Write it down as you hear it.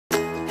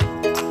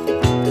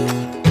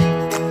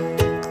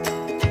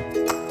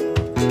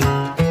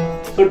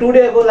So 2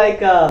 days ago,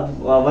 like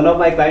one of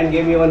my client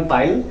gave me one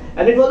file,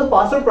 and it was a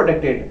password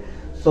protected.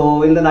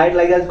 So in the night,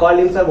 like I called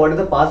him, sir, what is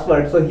the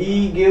password? So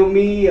he gave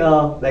me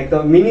like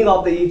the meaning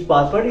of each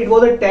password. It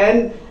was a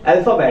 10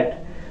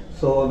 alphabet.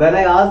 So when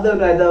I asked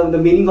the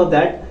meaning of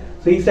that,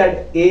 so he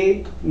said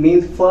A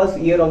means first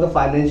year of the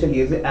financial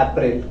year, is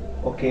April.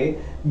 Okay.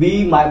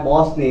 B, my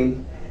boss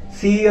name.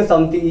 C or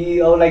something,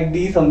 E or like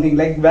D something.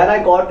 Like when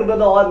I got to know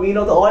the all meaning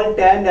of the all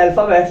 10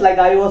 alphabets, like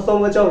I was so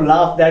much of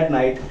laugh that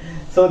night.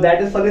 So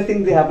that is funny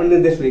thing that happened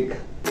in this week.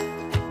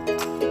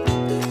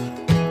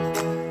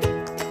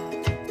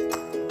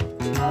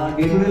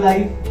 Day-to-day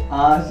life,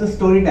 it's a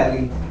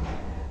storytelling.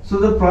 So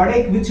the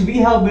product which we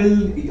have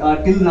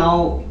built till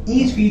now,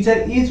 each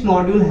feature, each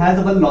module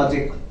has one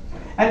logic,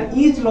 and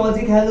each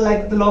logic has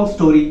like the long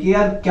story. कि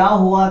यार क्या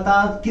हुआ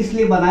था, किस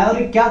लिए बनाया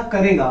और ये क्या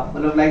करेगा,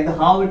 मतलब like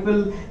how it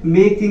will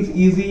make things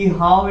easy,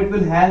 how it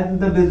will help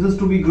the business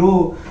to be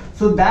grow.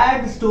 So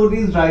that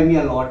stories drive me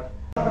a lot.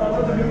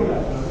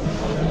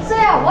 So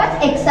yeah,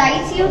 what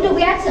excites you to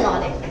be at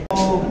Synoriq?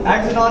 So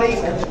at Synoriq,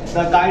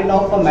 the kind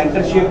of a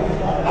mentorship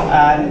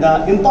and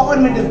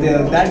empowerment is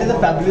there. That is a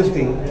fabulous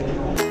thing.